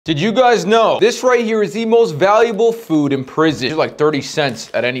Did you guys know this right here is the most valuable food in prison? It's like 30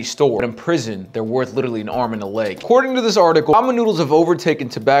 cents at any store. But in prison, they're worth literally an arm and a leg. According to this article, ramen noodles have overtaken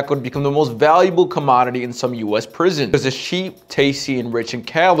tobacco to become the most valuable commodity in some US prisons because it's cheap, tasty, and rich in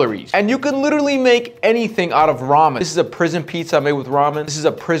calories. And you can literally make anything out of ramen. This is a prison pizza I made with ramen. This is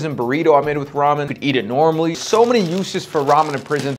a prison burrito I made with ramen. You could eat it normally. So many uses for ramen in prison.